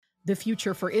The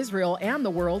future for Israel and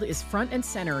the world is front and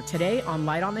center today on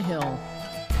Light on the Hill.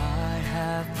 I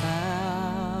have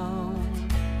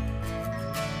found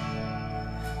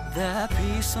that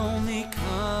peace only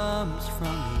comes from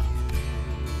you.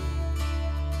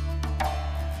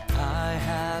 I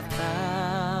have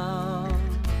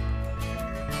found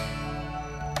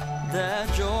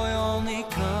that joy only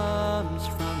comes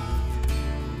from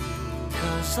you.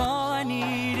 'Cause all I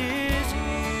need is you.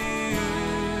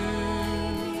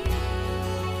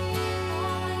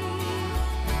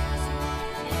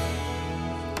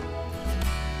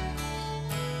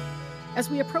 As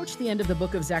we approach the end of the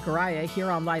book of Zechariah here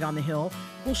on Light on the Hill,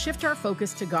 we'll shift our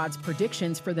focus to God's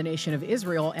predictions for the nation of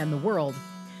Israel and the world.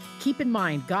 Keep in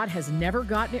mind, God has never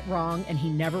gotten it wrong, and he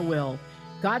never will.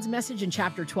 God's message in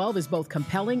chapter 12 is both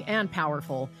compelling and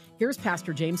powerful. Here's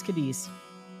Pastor James Cadiz.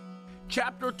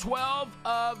 Chapter 12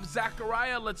 of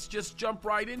Zechariah, let's just jump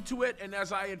right into it. And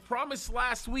as I had promised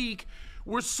last week,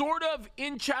 we're sort of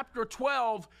in chapter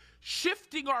 12,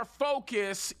 shifting our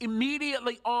focus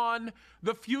immediately on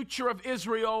the future of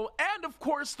Israel and, of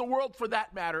course, the world for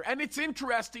that matter. And it's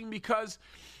interesting because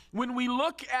when we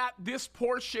look at this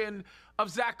portion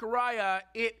of Zechariah,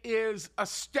 it is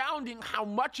astounding how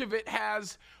much of it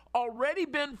has already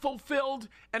been fulfilled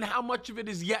and how much of it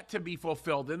is yet to be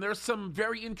fulfilled. And there's some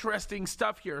very interesting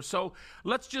stuff here. So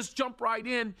let's just jump right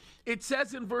in. It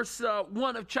says in verse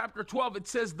 1 of chapter 12, it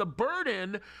says, "The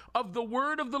burden of the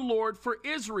word of the Lord for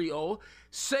Israel,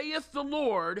 saith the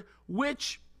Lord,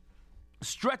 which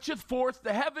stretcheth forth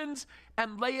the heavens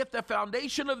and layeth the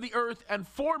foundation of the earth and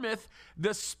formeth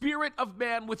the spirit of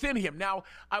man within him." Now,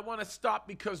 I want to stop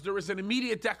because there is an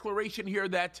immediate declaration here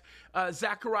that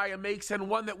Zechariah makes, and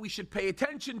one that we should pay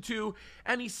attention to.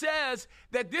 And he says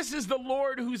that this is the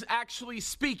Lord who's actually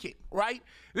speaking, right?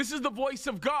 This is the voice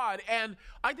of God. And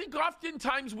I think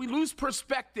oftentimes we lose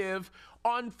perspective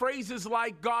on phrases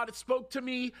like "God spoke to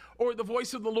me" or "the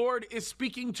voice of the Lord is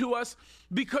speaking to us,"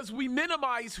 because we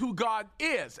minimize who God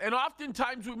is. And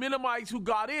oftentimes we minimize who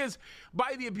God is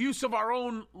by the abuse of our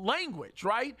own language,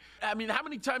 right? I mean, how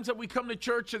many times have we come to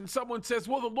church and someone says,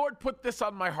 "Well, the Lord put this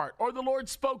on my heart," or "the Lord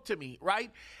spoke to me,"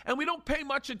 right? And we don't pay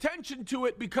much attention to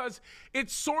it because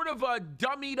it's sort of a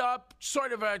dummied up,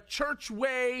 sort of a church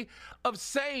way of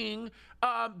saying,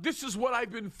 this is what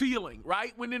I've been feeling,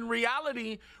 right? When in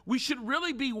reality, we should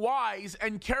really be wise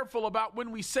and careful about when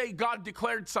we say God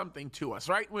declared something to us,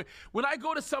 right? When I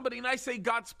go to somebody and I say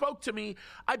God spoke to me,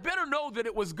 I better know that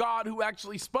it was God who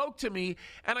actually spoke to me.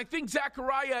 And I think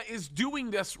Zechariah is doing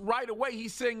this right away.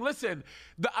 He's saying, listen,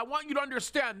 I want you to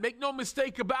understand, make no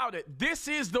mistake about it. This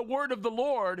is the word of the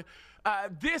Lord.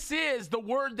 This is the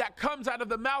word that comes out of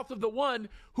the mouth of the one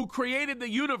who created the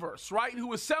universe, right?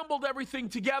 Who assembled everything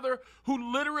together,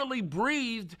 who literally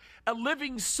breathed a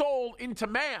living soul into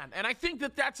man. And I think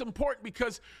that that's important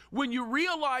because when you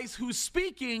realize who's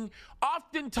speaking,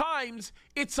 oftentimes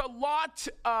it's a lot,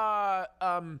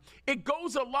 it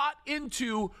goes a lot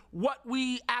into what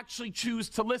we actually choose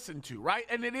to listen to, right?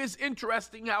 And it is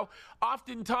interesting how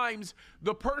oftentimes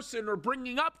the person, or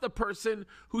bringing up the person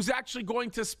who's actually going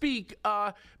to speak,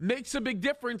 makes a big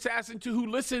difference as into who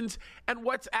listens and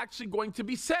what's actually going to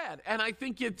be said. And I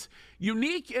think it's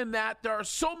unique in that there are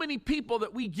so many people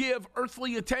that we give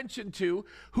earthly attention to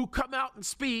who come out and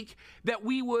speak that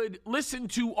we would listen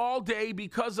to all day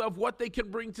because of what they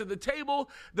can bring to the table,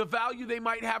 the value they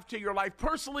might have to your life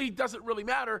personally, doesn't really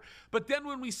matter. But then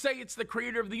when we say it's the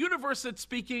creator of the universe that's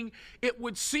speaking, it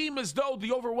would seem as though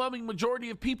the overwhelming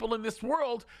majority of people in this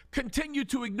world continue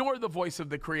to ignore the voice of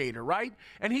the creator, right?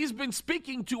 And he's been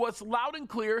speaking to us loud and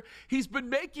clear. He's been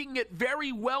making it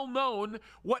very well known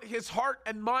what his heart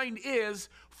and mind is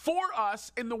for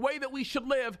us in the way that we should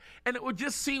live, and it would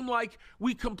just seem like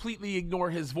we completely ignore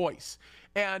his voice.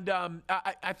 And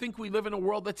I think we live in a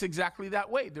world that's exactly that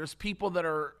way. There's people that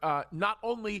are not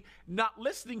only not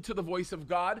listening to the voice of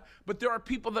God, but there are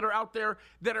people that are out there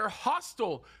that are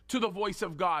hostile to the voice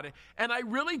of God. And I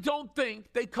really don't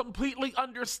think they completely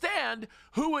understand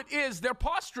who it is they're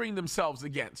posturing themselves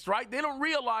against, right? They don't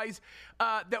realize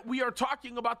that we are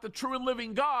talking about the true and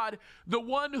living God, the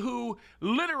one who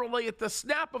literally at the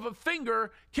snap of a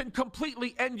finger can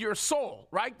completely end your soul,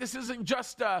 right? This isn't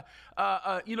just a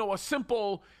simple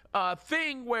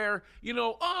thing where,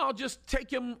 I'll just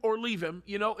take him or leave him.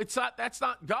 That's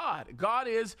not God. God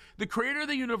is the creator of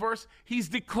the universe. He's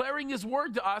declaring his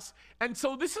word to us. And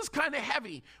so this is kind of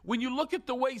heavy. When you look at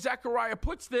the way Zechariah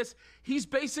puts this, he's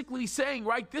basically saying,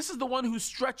 right, this is the one who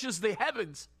stretches the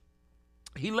heavens.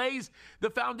 He lays the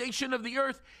foundation of the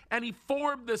earth, and he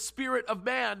formed the spirit of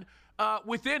man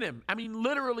within him. I mean,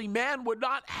 literally, man would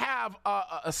not have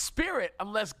a spirit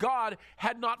unless God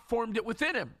had not formed it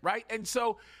within him, right? And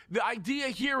so the idea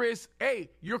here is, hey,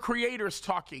 your creator's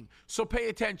talking, so pay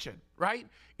attention, right?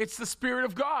 It's the Spirit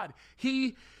of God.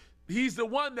 He's the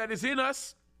one that is in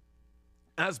us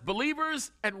as believers,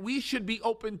 and we should be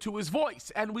open to his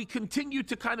voice. And we continue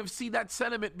to kind of see that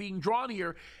sentiment being drawn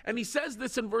here. And he says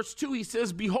this in verse 2. He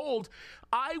says, behold,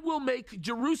 I will make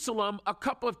Jerusalem a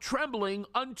cup of trembling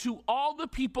unto all the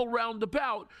people round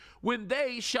about, when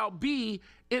they shall be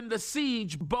in the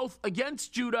siege both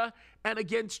against Judah and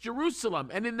against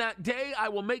Jerusalem. And in that day I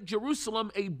will make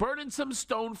Jerusalem a burdensome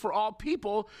stone for all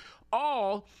people.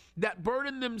 All that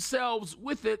burden themselves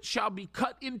with it shall be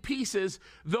cut in pieces,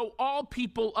 though all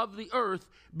people of the earth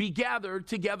be gathered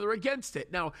together against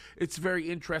it. Now, it's very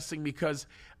interesting because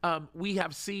we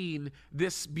have seen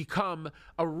this become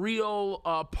a real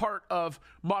part of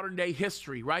modern day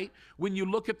history, right? When you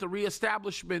look at the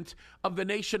reestablishment of the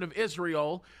nation of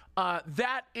Israel,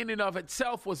 that in and of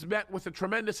itself was met with a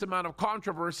tremendous amount of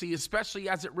controversy, especially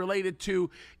as it related to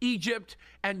Egypt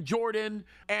and Jordan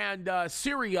and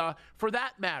Syria, for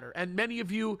that matter. And many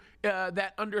of you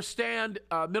that understand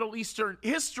Middle Eastern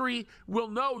history will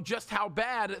know just how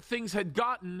bad things had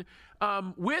gotten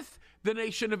with the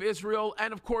nation of Israel.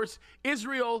 And of course,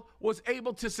 Israel was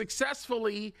able to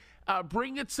successfully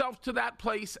bring itself to that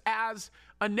place as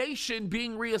a nation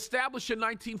being reestablished in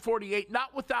 1948,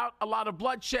 not without a lot of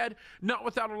bloodshed, not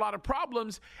without a lot of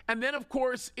problems. And then, of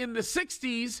course, in the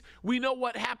 60s, we know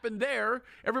what happened there.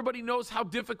 Everybody knows how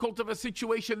difficult of a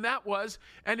situation that was.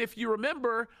 And if you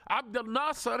remember, Abdel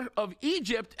Nasser of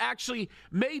Egypt actually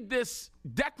made this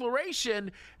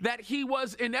declaration that he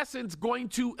was, in essence, going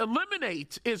to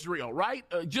eliminate Israel, right?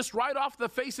 Just right off the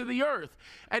face of the earth.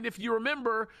 And if you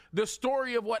remember the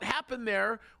story of what happened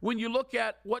there, when you look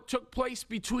at what took place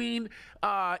between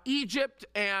Egypt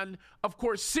and, of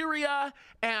course, Syria,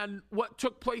 and what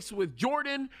took place with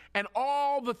Jordan and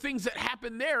all the things that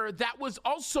happened there, that was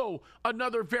also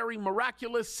another very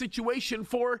miraculous situation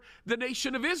for the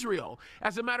nation of Israel.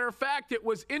 As a matter of fact, it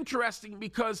was interesting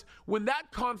because when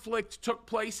that conflict took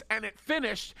place and it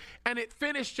finished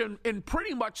in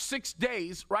pretty much 6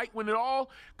 days, right? When it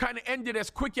all kind of ended as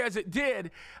quick as it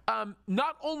did,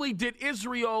 not only did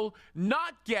Israel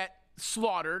not get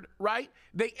slaughtered, right?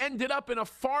 They ended up in a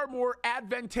far more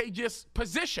advantageous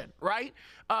position, right?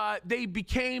 They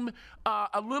became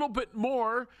a little bit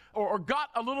more, or got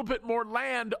a little bit more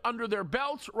land under their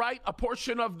belt, right? A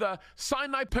portion of the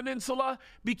Sinai Peninsula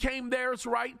became theirs,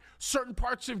 right? Certain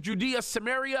parts of Judea,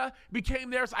 Samaria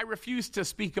became theirs. I refuse to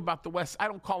speak about the West. I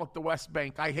don't call it the West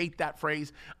Bank. I hate that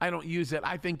phrase. I don't use it.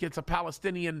 I think it's a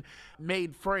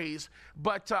Palestinian-made phrase.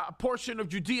 But a portion of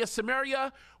Judea,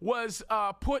 Samaria was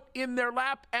put in their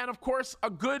lap, and of course, a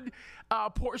good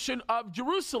portion of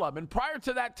Jerusalem. And prior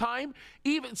to that time,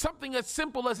 even something as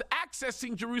simple as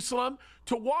accessing Jerusalem,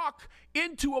 to walk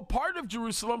into a part of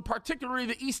Jerusalem, particularly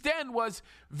the East End, was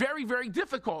very, very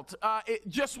difficult. It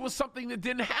just was something that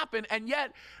didn't happen, and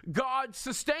yet God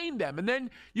sustained them. And then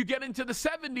you get into the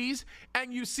 70s,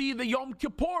 and you see the Yom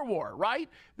Kippur War, right?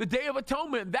 The Day of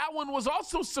Atonement. That one was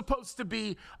also supposed to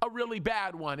be a really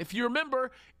bad one. If you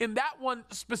remember, in that one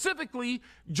specifically,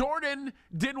 Jordan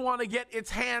didn't want to get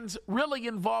its hands really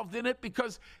involved in it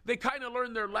because they kind of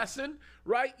learned their lesson,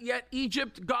 right? Yet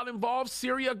Egypt got involved,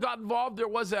 Syria got involved. There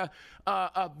was a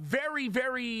very,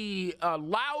 very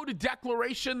loud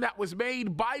declaration that was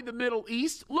made by the Middle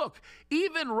East. Look,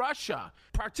 even Russia,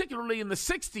 particularly in the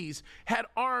 60s, had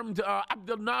armed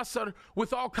Abdel Nasser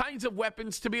with all kinds of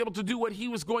weapons to be able to do what he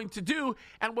was going to do,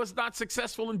 and was not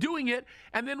successful in doing it.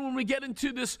 And then when we get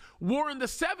into this war in the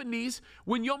 70s,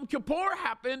 when Yom Kippur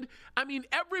happened, I mean,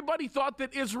 everybody thought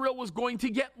that Israel was going to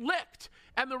get licked.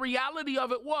 And the reality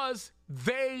of it was,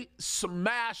 they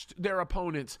smashed their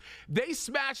opponents. They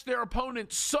smashed their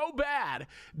opponents so bad,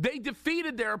 they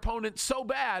defeated their opponents so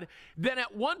bad, then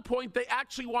at one point they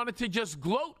actually wanted to just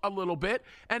gloat a little bit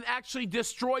and actually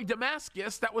destroy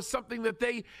Damascus. That was something that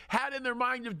they had in their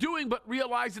mind of doing, but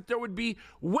realized that there would be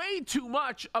way too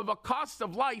much of a cost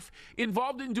of life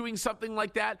involved in doing something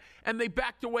like that, and they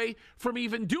backed away from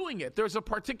even doing it. There's a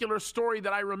particular story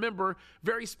that I remember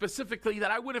very specifically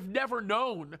that I would have never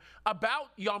known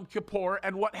about Yom Kippur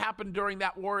and what happened during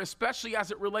that war, especially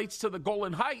as it relates to the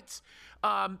Golan Heights,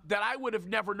 that I would have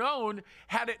never known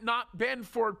had it not been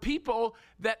for people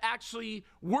that actually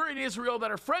were in Israel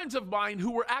that are friends of mine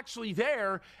who were actually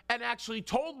there and actually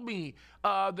told me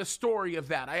the story of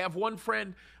that. I have one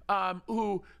friend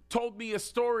who told me a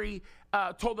story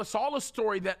told us all a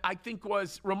story that I think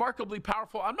was remarkably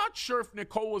powerful. I'm not sure if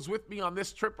Nicole was with me on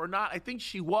this trip or not. I think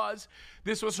she was.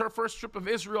 This was her first trip of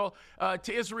Israel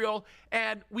to Israel.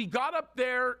 And we got up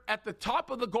there at the top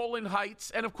of the Golan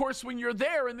Heights. And of course, when you're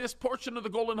there in this portion of the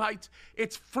Golan Heights,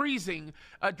 it's freezing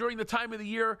during the time of the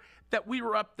year that we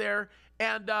were up there.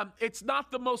 And it's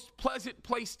not the most pleasant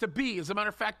place to be. As a matter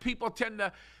of fact, people tend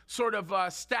to sort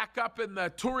of stack up in the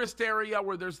tourist area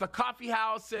where there's the coffee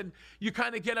house, and you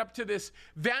kind of get up to this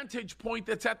vantage point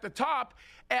that's at the top.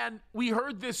 And we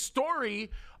heard this story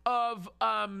of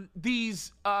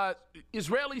these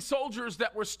Israeli soldiers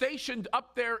that were stationed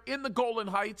up there in the Golan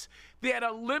Heights. They had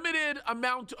a limited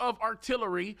amount of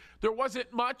artillery. There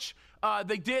wasn't much.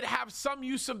 They did have some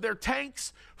use of their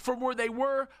tanks from where they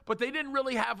were, but they didn't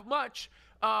really have much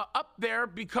up there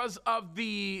because of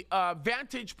the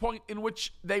vantage point in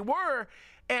which they were.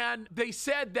 And they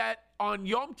said that on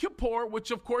Yom Kippur, which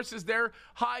of course is their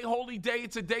high holy day,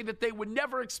 it's a day that they would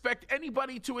never expect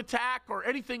anybody to attack or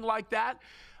anything like that.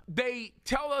 They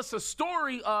tell us a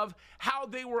story of how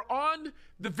they were on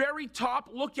the very top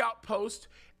lookout post,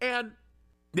 and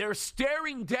they're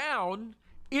staring down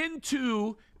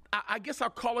into, I guess I'll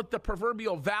call it the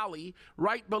proverbial valley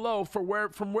right below from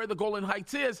where the Golan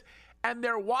Heights is, and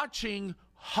they're watching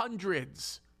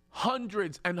hundreds,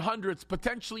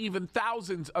 potentially even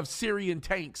thousands of Syrian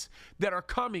tanks that are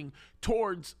coming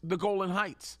towards the Golan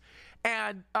Heights.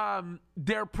 And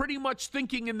they're pretty much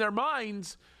thinking in their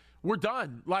minds, we're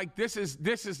done. Like, this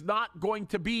is not going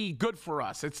to be good for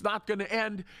us. It's not going to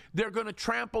end. They're going to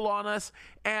trample on us,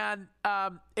 and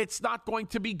it's not going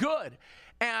to be good.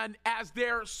 And as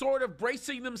they're sort of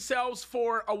bracing themselves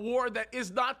for a war that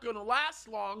is not going to last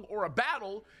long, or a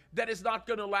battle that is not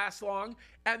going to last long,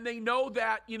 and they know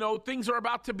that, things are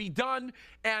about to be done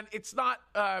and it's not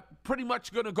pretty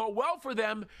much going to go well for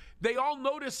them, they all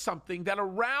notice something, that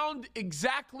around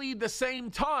exactly the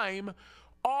same time,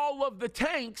 all of the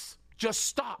tanks just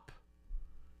stop.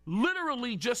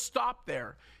 Literally just stop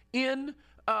there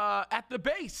at the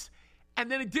base. And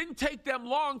then it didn't take them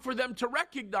long for them to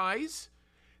recognize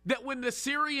that when the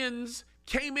Syrians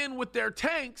came in with their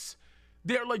tanks,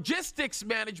 their logistics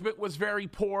management was very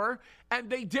poor,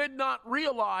 and they did not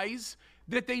realize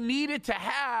that they needed to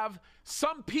have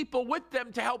some people with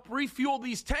them to help refuel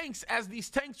these tanks, as these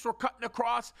tanks were cutting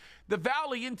across the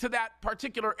valley into that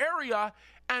particular area,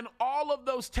 and all of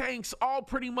those tanks all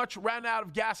pretty much ran out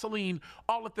of gasoline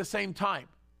all at the same time.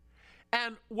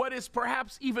 And what is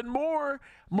perhaps even more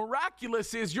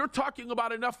miraculous is you're talking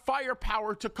about enough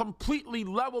firepower to completely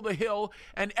level the hill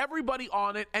and everybody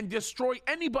on it and destroy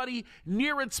anybody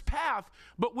near its path.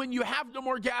 But when you have no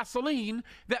more gasoline,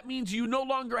 that means you no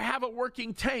longer have a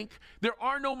working tank. There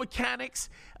are no mechanics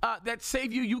that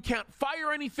save you. You can't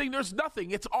fire anything. There's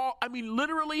nothing. It's all,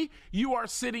 literally, you are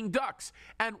sitting ducks.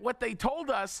 And what they told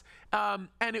us,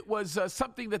 and it was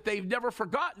something that they've never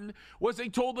forgotten, was they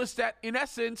told us that, in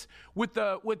essence, with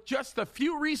just the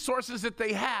few resources that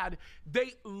they had,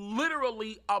 they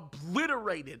literally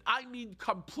obliterated,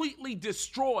 completely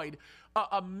destroyed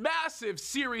a massive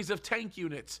series of tank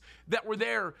units that were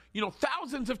there.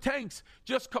 Thousands of tanks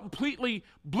just completely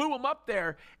blew them up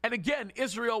there. And again,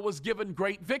 Israel was given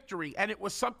great victory, and it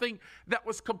was something that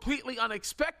was completely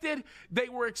unexpected. They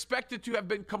were expected to have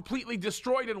been completely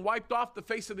destroyed and wiped off the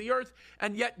face of the earth,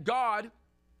 and yet God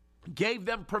gave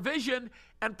them provision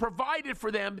and provided for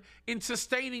them in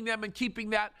sustaining them and keeping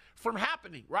that from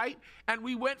happening, right? And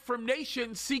we went from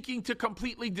nations seeking to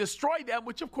completely destroy them,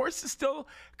 which of course is still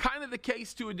kind of the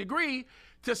case to a degree,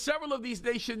 to several of these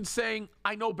nations saying,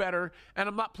 I know better, and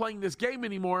I'm not playing this game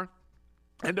anymore.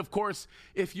 And of course,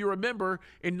 if you remember,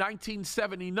 in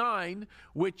 1979,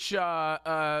 which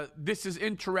this is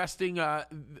interesting,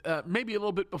 maybe a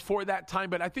little bit before that time,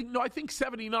 but I think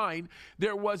 79,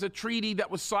 there was a treaty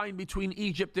that was signed between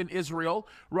Egypt and Israel,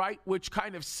 right, which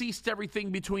kind of ceased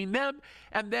everything between them.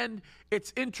 And then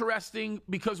it's interesting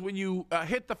because when you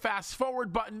hit the fast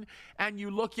forward button and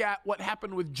you look at what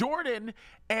happened with Jordan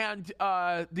and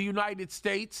the United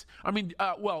States,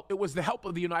 it was the help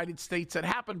of the United States that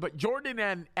happened, but Jordan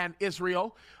and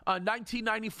Israel,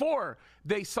 1994,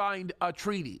 they signed a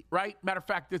treaty, right? Matter of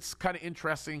fact, it's kind of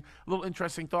interesting, a little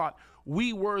interesting thought.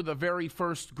 We were the very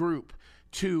first group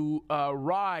to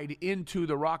ride into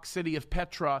the rock city of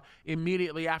Petra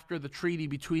immediately after the treaty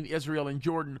between Israel and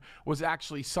Jordan was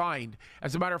actually signed.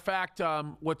 As a matter of fact,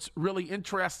 what's really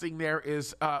interesting there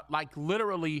is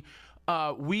literally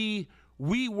we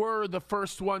we were the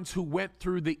first ones who went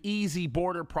through the easy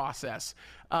border process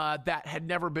that had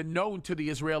never been known to the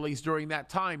Israelis during that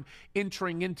time,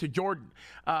 entering into Jordan,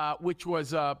 which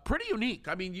was pretty unique.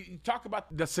 I mean, you talk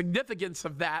about the significance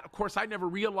of that. Of course, I never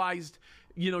realized,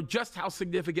 just how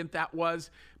significant that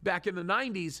was back in the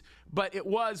 90s, but it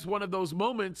was one of those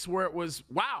moments where it was,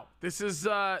 wow, this is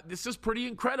pretty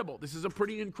incredible. This is a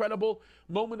pretty incredible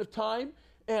moment of time.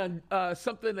 And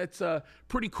something that's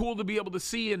pretty cool to be able to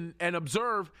see and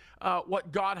observe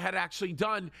what God had actually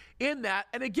done in that.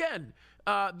 And again,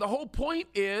 the whole point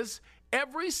is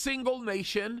every single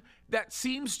nation that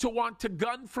seems to want to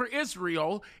gun for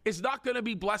Israel is not going to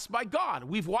be blessed by God.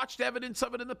 We've watched evidence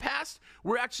of it in the past.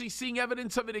 We're actually seeing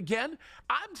evidence of it again.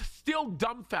 I'm still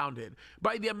dumbfounded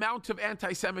by the amount of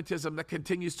anti-Semitism that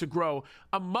continues to grow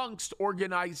amongst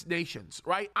organized nations,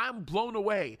 right? I'm blown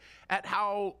away at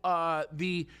how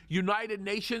the United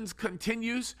Nations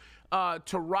continues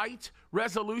to write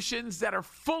resolutions that are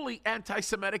fully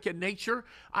anti-Semitic in nature.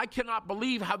 I cannot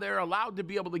believe how they're allowed to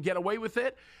be able to get away with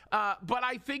it. But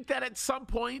I think that at some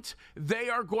point they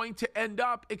are going to end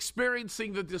up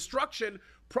experiencing the destruction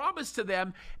promised to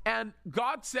them, and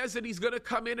God says that he's going to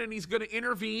come in and he's going to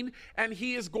intervene and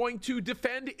he is going to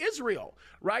defend Israel,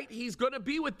 right? He's going to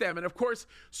be with them. And of course,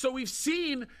 so we've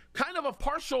seen kind of a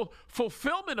partial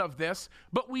fulfillment of this,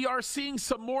 but we are seeing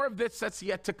some more of this that's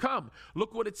yet to come.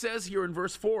 Look what it says here in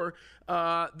verse 4.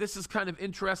 This is kind of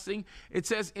interesting. It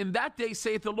says, "In that day,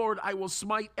 saith the Lord, I will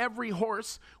smite every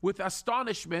horse with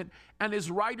astonishment and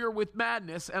his rider with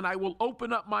madness, and I will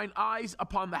open up mine eyes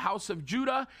upon the house of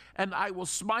Judah, and I will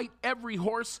smite every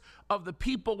horse of the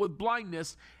people with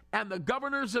blindness. And the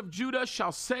governors of Judah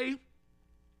shall say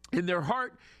in their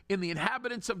heart, in the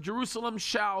inhabitants of Jerusalem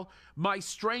shall my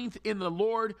strength in the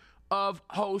Lord of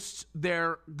hosts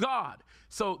their God."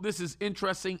 So this is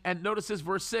interesting. And notice this,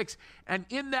 verse 6, "And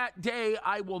in that day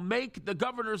I will make the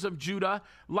governors of Judah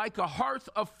like a hearth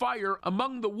of fire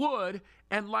among the wood,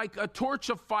 and like a torch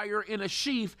of fire in a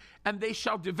sheaf, and they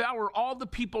shall devour all the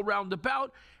people round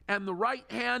about, and the right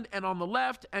hand and on the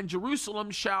left, and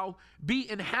Jerusalem shall be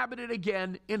inhabited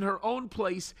again in her own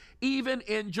place, even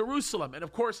in Jerusalem." And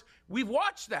of course, we've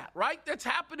watched that, right? That's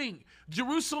happening.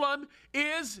 Jerusalem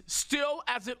is still,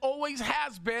 as it always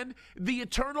has been, the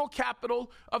eternal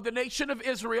capital of the nation of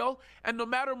Israel. And no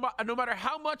matter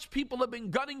how much people have been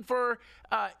gunning for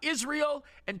Israel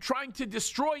and trying to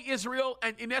destroy Israel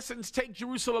and in essence take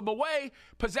Jerusalem away,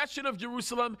 possession of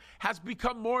Jerusalem has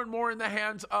become more and more in the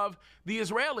hands of the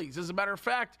Israelis. As a matter of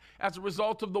fact, as a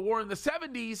result of the war in the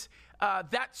 70s,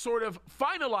 that sort of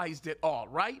finalized it all,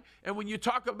 right? And when you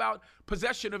talk about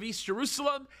possession of East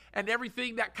Jerusalem and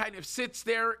everything that kind of sits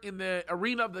there in the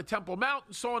arena of the Temple Mount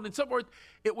and so on and so forth,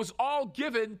 it was all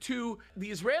given to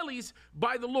the Israelis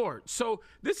by the Lord. So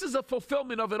this is a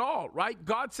fulfillment of it all, right?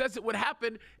 God says it would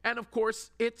happen, and of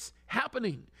course, it's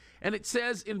happening. And it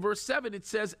says in verse 7, it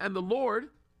says, "And the Lord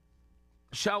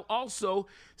shall also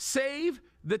save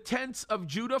the tents of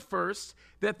Judah first,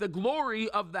 that the glory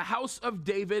of the house of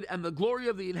David and the glory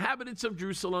of the inhabitants of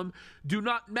Jerusalem do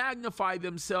not magnify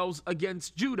themselves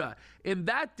against Judah. In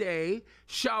that day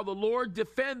shall the Lord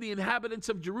defend the inhabitants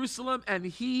of Jerusalem, and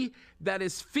he that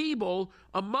is feeble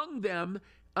among them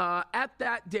at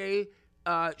that day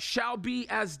shall be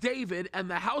as David, and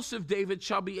the house of David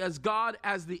shall be as God,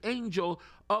 as the angel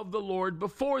of the Lord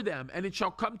before them. And it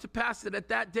shall come to pass that at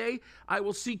that day I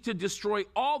will seek to destroy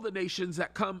all the nations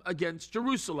that come against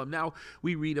Jerusalem." Now,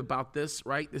 we read about this,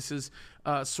 right? This is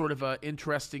sort of an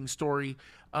interesting story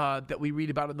that we read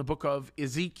about in the book of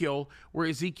Ezekiel, where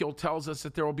Ezekiel tells us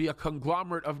that there will be a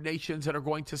conglomerate of nations that are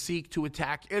going to seek to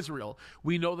attack Israel.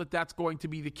 We know that that's going to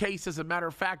be the case. As a matter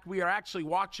of fact, we are actually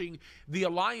watching the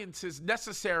alliances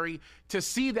necessary to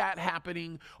see that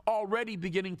happening already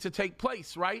beginning to take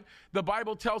place, right? The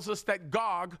Bible tells us that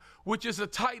Gog, which is a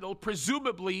title,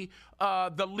 presumably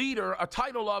the leader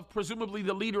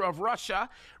of Russia,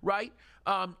 right?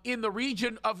 In the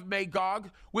region of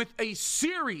Magog, with a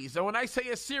series, and when I say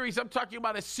a series, I'm talking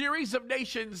about a series of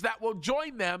nations that will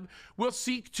join them, will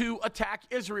seek to attack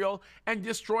Israel and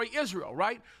destroy Israel,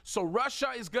 right? So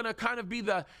Russia is going to kind of be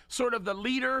the sort of the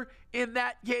leader in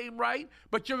that game, right?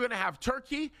 But you're going to have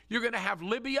Turkey, you're going to have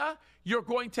Libya, you're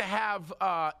going to have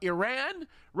Iran,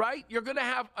 right? You're going to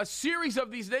have a series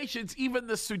of these nations, even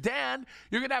the Sudan.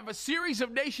 You're going to have a series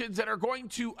of nations that are going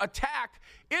to attack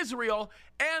Israel,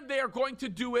 and they are going to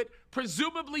do it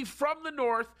presumably from the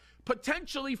north,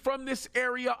 potentially from this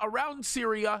area around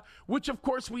Syria, which of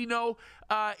course we know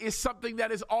is something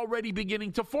that is already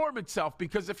beginning to form itself.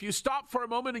 Because if you stop for a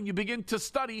moment and you begin to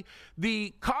study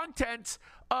the contents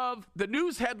of the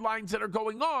news headlines that are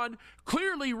going on,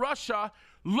 clearly Russia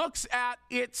looks at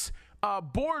its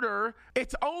border,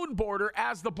 its own border,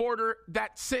 as the border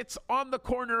that sits on the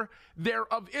corner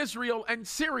there of Israel and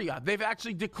Syria. They've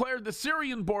actually declared the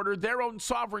Syrian border their own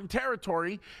sovereign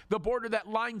territory, the border that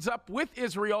lines up with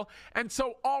Israel. And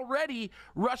so already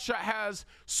Russia has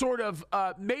sort of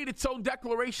made its own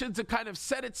declarations and kind of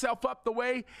set itself up the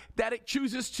way that it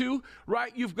chooses to,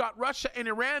 right? You've got Russia and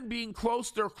Iran being close.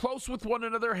 They're close with one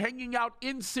another, hanging out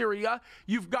in Syria.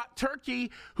 You've got Turkey,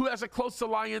 who has a close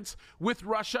alliance with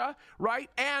Russia, right?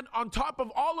 And on top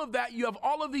of all of that, you have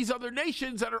all of these other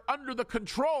nations that are under the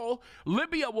control.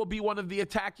 Libya will be one of the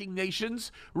attacking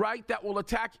nations, right, that will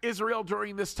attack Israel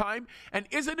during this time. And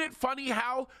isn't it funny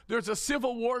how there's a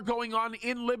civil war going on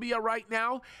in Libya right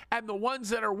now, and the ones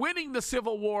that are winning the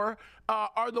civil war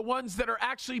are the ones that are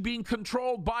actually being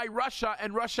controlled by Russia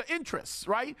and Russia interests,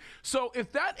 right? So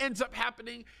if that ends up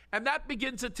happening and that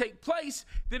begins to take place,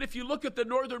 then if you look at the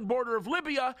northern border of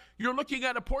Libya, you're looking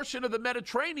at a portion of the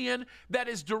Mediterranean that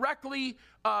is directly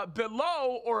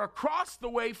below or across the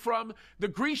way from the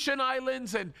Grecian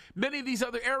islands and many of these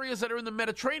other areas that are in the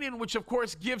Mediterranean, which of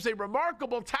course gives a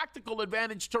remarkable tactical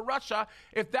advantage to Russia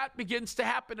if that begins to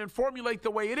happen and formulate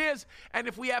the way it is. And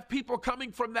if we have people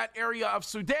coming from that area of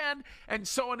Sudan and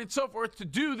so on and so forth to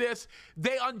do this,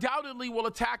 they undoubtedly will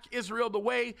attack Israel the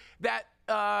way that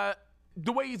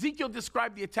the way Ezekiel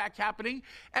described the attack happening.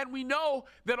 And we know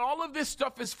that all of this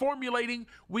stuff is formulating.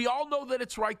 We all know that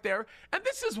it's right there. And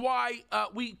this is why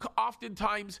we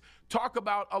oftentimes talk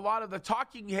about a lot of the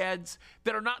talking heads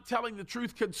that are not telling the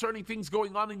truth concerning things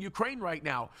going on in Ukraine right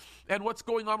now and what's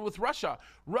going on with Russia.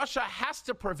 Russia has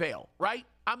to prevail, right?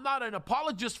 I'm not an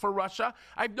apologist for Russia.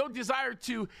 I have no desire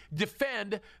to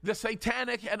defend the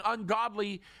satanic and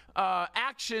ungodly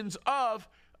actions of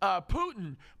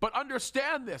Putin, but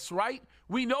understand this, right?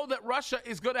 We know that Russia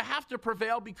is going to have to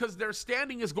prevail because their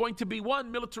standing is going to be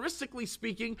one, militaristically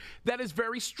speaking, that is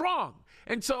very strong.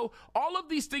 And so all of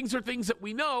these things are things that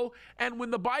we know. And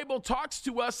when the Bible talks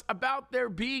to us about there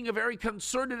being a very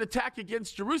concerted attack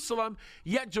against Jerusalem,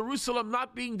 yet Jerusalem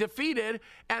not being defeated,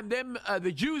 and them,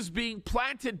 the Jews being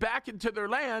planted back into their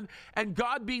land, and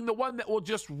God being the one that will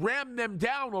just ram them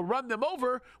down or run them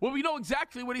over, well, we know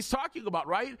exactly what he's talking about,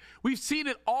 right? We've seen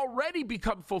it already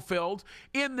become fulfilled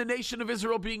in the nation of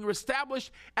Israel being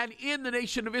reestablished, and in the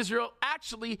nation of Israel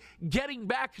actually getting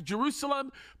back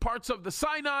Jerusalem, parts of the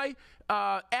Sinai,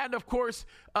 and of course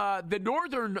the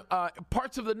northern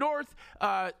parts of the north,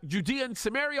 Judea and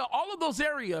Samaria. All of those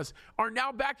areas are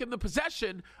now back in the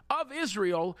possession of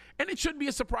Israel, and it shouldn't be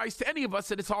a surprise to any of us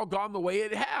that it's all gone the way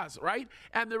it has, right?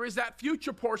 And there is that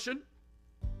future portion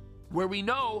where we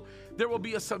know there will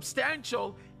be a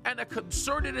substantial and a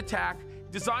concerted attack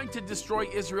designed to destroy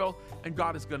Israel, and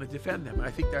God is going to defend them. And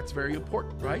I think that's very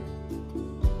important, right?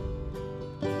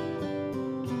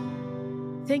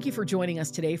 Thank you for joining us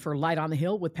today for Light on the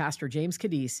Hill with Pastor James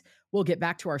Cadiz. We'll get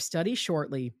back to our study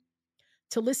shortly.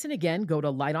 To listen again, go to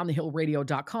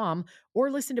lightonthehillradio.com or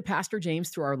listen to Pastor James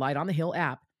through our Light on the Hill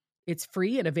app. It's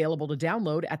free and available to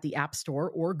download at the App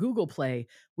Store or Google Play.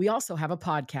 We also have a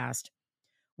podcast.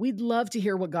 We'd love to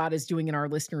hear what God is doing in our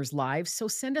listeners' lives, so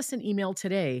send us an email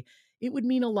today. It would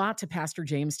mean a lot to Pastor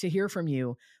James to hear from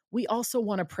you. We also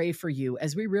want to pray for you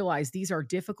as we realize these are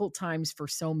difficult times for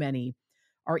so many.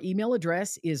 Our email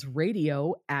address is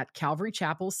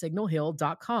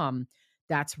radio@calvarychapelsignalhill.com.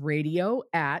 That's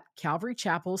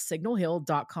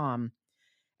radio@calvarychapelsignalhill.com.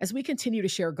 As we continue to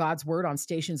share God's word on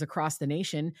stations across the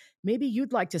nation, maybe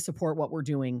you'd like to support what we're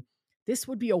doing. This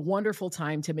would be a wonderful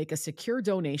time to make a secure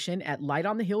donation at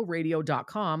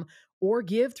lightonthehillradio.com or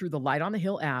give through the Light on the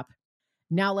Hill app.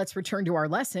 Now let's return to our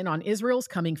lesson on Israel's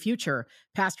coming future.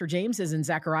 Pastor James is in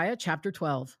Zechariah chapter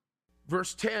 12.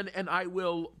 Verse 10, and I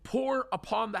will pour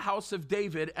upon the house of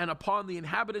David and upon the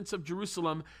inhabitants of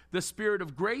Jerusalem the spirit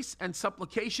of grace and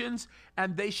supplications,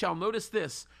 and they shall, notice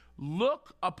this,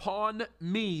 look upon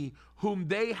me whom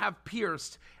they have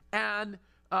pierced, and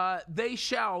they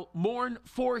shall mourn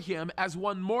for him as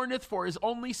one mourneth for his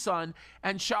only son,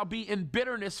 and shall be in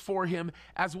bitterness for him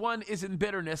as one is in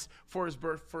bitterness for his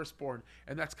firstborn.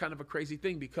 And that's kind of a crazy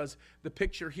thing, because the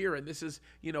picture here, and this is,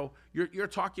 you're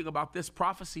talking about this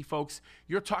prophecy, folks.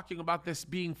 You're talking about this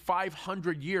being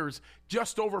 500 years,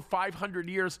 just over 500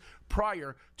 years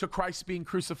prior to Christ being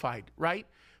crucified, right?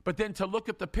 but then to look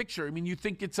at the picture. I mean, you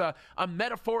think it's a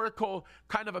metaphorical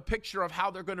kind of a picture of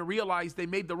how they're going to realize they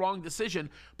made the wrong decision,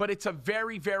 but it's a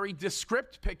very, very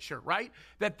descript picture, right?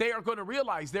 That they are going to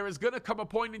realize there is going to come a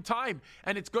point in time,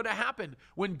 and it's going to happen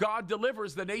when God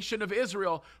delivers the nation of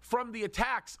Israel from the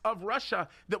attacks of Russia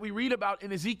that we read about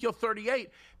in Ezekiel 38,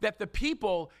 that the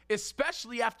people,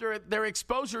 especially after their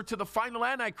exposure to the final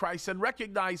Antichrist, and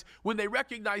when they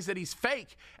recognize that he's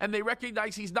fake, and they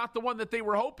recognize he's not the one that they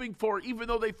were hoping for, even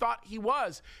though they thought he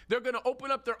was, they're going to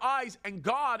open up their eyes, and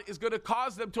God is going to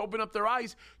cause them to open up their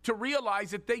eyes to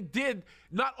realize that they did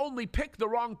not only pick the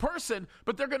wrong person,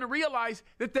 but they're going to realize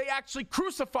that they actually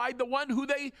crucified the one who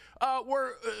they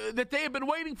that they have been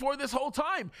waiting for this whole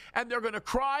time. And they're going to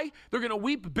cry, they're going to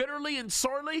weep bitterly and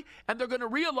sorely, and they're going to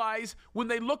realize when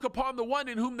they look upon the one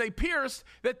in whom they pierced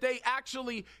that they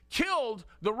actually killed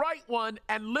the right one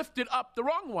and lifted up the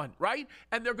wrong one, right?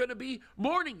 And they're going to be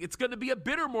mourning. It's going to be a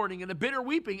bitter mourning and a bitter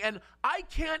weeping. And I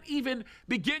can't even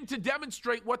begin to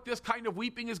demonstrate what this kind of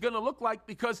weeping is going to look like,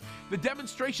 because the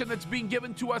demonstration that's being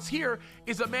given to us here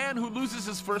is a man who loses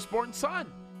his firstborn son.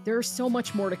 There's so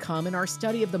much more to come in our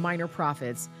study of the minor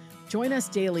prophets. Join us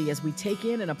daily as we take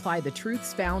in and apply the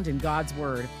truths found in God's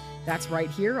Word. That's right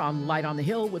here on Light on the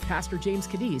Hill with Pastor James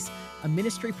Cadiz, a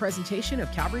ministry presentation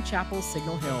of Calvary Chapel,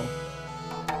 Signal Hill.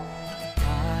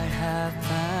 I have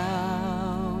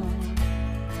found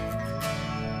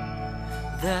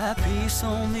that peace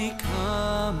only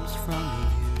comes from you.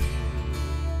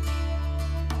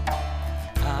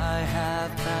 I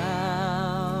have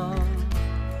found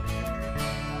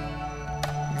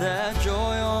that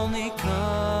joy only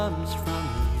comes from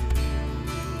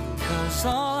you. 'Cause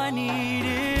all I need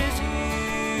is